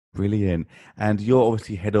Brilliant. And you're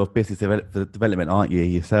obviously head of business development, aren't you,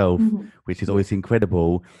 yourself, Mhm. which is Yeah. always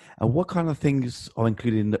incredible. And what kind of things are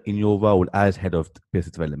included in your role as head of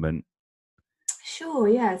business development? Sure,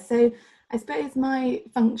 yeah. So I suppose my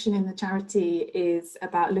function in the charity is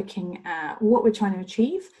about looking at what we're trying to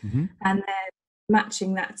achieve Hmm. and then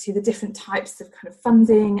matching that to the different types of kind of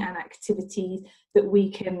funding and activities that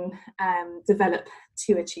we can develop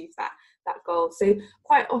to achieve that goal. So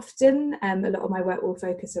quite often, a lot of my work will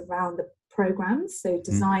focus around the programs, so Hmm.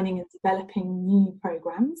 designing and developing new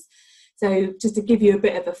programs. So just to give you a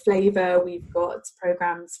bit of a flavour, we've got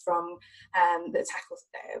programs from that tackles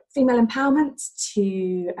female empowerment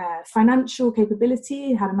to financial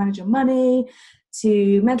capability, how to manage your money,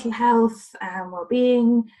 to mental health and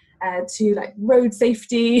well-being, to like road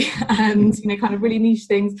safety and kind of really niche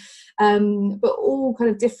things, but all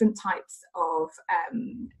kind of different types of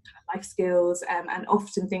life skills, and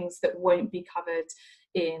often things that won't be covered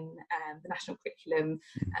in the national curriculum.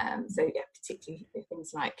 So yeah, particularly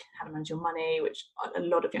things like how to manage your money, which a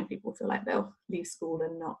lot of young people feel like they'll leave school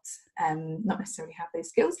and not necessarily have those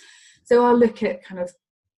skills. So I'll look at kind of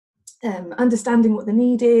understanding what the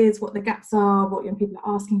need is, what the gaps are, what young people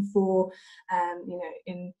are asking for.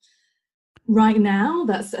 In right now,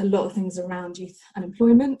 that's a lot of things around youth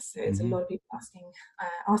unemployment. So it's a Hmm. lot of people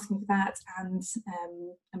asking for that, and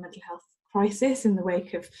a mental health crisis in the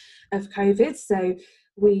wake of COVID. So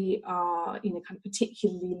we are, kind of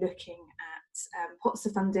particularly looking at pots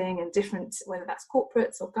of funding and different, whether that's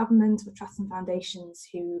corporates or government or trusts and foundations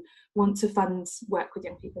who want to fund work with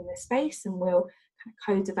young people in this space, and we'll kind of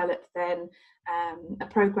co-develop then a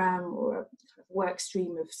program or a kind of work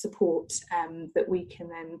stream of support that we can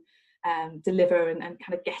then deliver and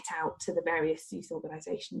kind of get out to the various youth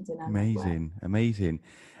organisations in our network. Amazing, amazing.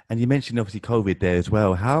 And you mentioned obviously COVID there as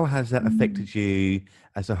well. How has that Mm. affected you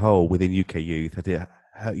as a whole within UK youth?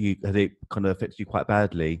 Has it kind of affected you quite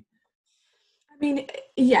badly? I mean,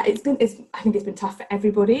 yeah, I think it's been tough for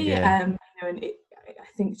everybody. Yeah. And I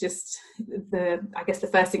think just I guess the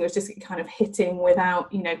first thing was just kind of hitting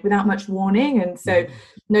without much warning, and so Hmm.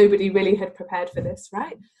 nobody really had prepared for this,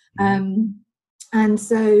 right? Hmm. Um, and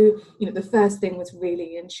so, the first thing was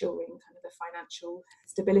really ensuring kind of the financial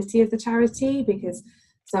stability of the charity, because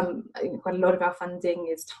quite a lot of our funding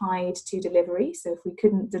is tied to delivery. So if we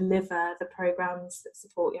couldn't deliver the programs that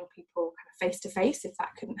support young people kind of face to face, if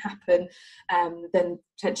that couldn't happen, then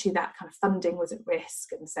potentially that kind of funding was at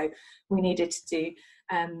risk. And so we needed to do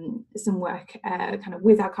some work kind of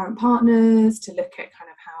with our current partners to look at kind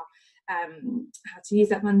of how to use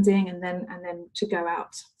that funding, and then to go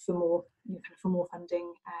out for more for more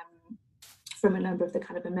funding from a number of the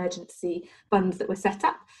kind of emergency funds that were set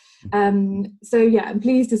up. So yeah, I'm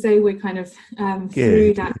pleased to say we're kind of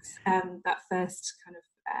through Good. that first kind of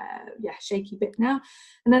shaky bit now.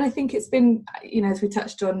 And then I think it's been, as we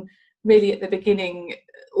touched on really at the beginning,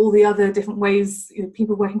 all the other different ways,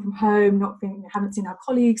 people working from home, haven't seen our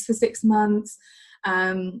colleagues for 6 months,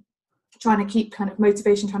 trying to keep kind of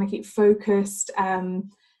motivation, trying to keep focused,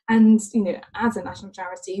 and as a national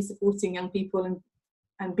charity supporting young people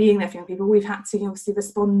and being there for young people, we've had to obviously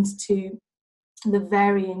respond to the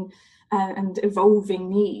varying and evolving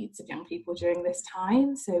needs of young people during this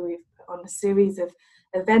time. So we've put on a series of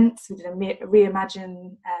events. We did a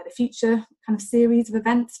Reimagine the Future kind of series of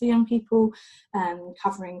events for young people,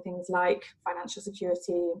 covering things like financial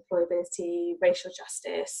security, employability, racial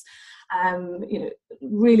justice,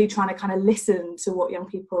 really trying to kind of listen to what young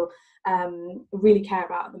people really care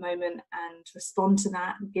about at the moment and respond to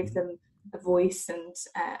that and give them a voice,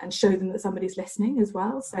 and show them that somebody's listening as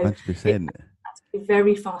well. So it 100%. has to be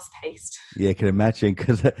very fast paced. Yeah, I can imagine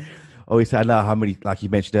because obviously I know how many, like you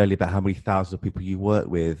mentioned earlier, about how many thousands of people you work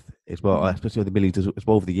with as well, especially with the millions as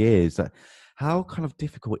well over the years. How kind of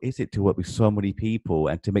difficult is it to work with so many people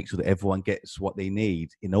and to make sure that everyone gets what they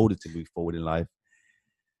need in order to move forward in life?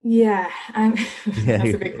 Yeah, that's Yeah,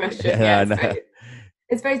 a big question. yeah, Yeah, I know.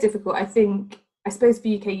 it's very difficult. I suppose for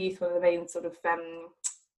UK youth, one of the main sort of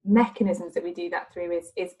mechanisms that we do that through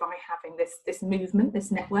is by having this movement, this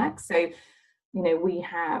network. So we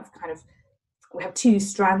have two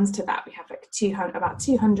strands to that. We have like about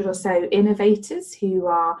 200 or so innovators who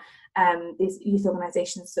are these youth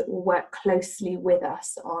organisations that will work closely with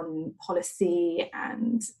us on policy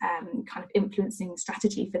and kind of influencing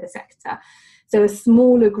strategy for the sector. So a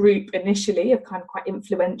smaller group initially of kind of quite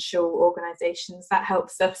influential organisations, that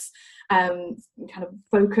helps us kind of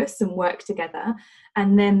focus and work together.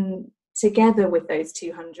 And then together with those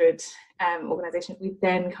 200 organisations, we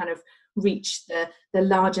then kind of reach the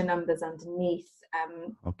larger numbers underneath,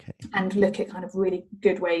 Okay. and look at kind of really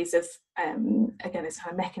good ways of, again, it's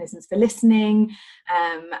kind of mechanisms for listening,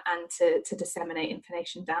 and to disseminate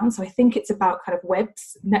information down. So I think it's about kind of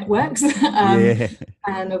networks, Yeah.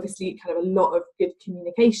 and obviously kind of a lot of good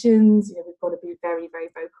communications. You know, we've got to be very, very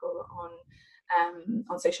vocal on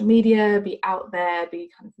social media, be out there, be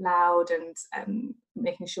kind of loud, and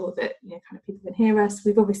making sure that, you know, kind of people can hear us.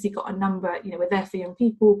 We've obviously got a number, you know, we're there for young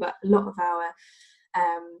people, but a lot of our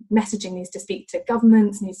messaging needs to speak to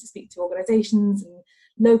governments, needs to speak to organisations and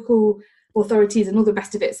local authorities and all the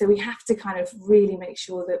rest of it. So we have to kind of really make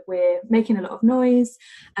sure that we're making a lot of noise,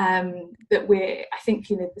 I think,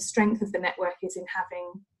 you know, the strength of the network is in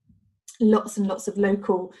having lots and lots of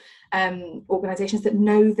local organisations that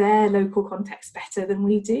know their local context better than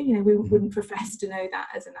we do. You know, we wouldn't profess to know that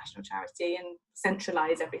as a national charity and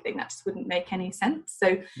centralise everything. That just wouldn't make any sense.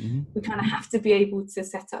 So we kind of have to be able to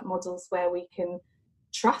set up models where we can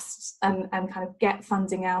trust and kind of get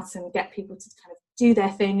funding out and get people to kind of do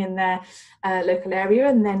their thing in their local area.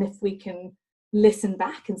 And then if we can listen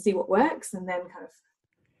back and see what works, and then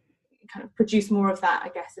kind of produce more of that, I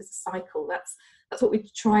guess, as a cycle. That's what we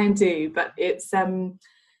try and do, but it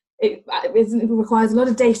requires a lot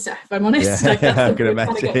of data, if I'm honest. Yeah, like, that's I what can we're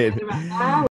trying to get imagine. around now.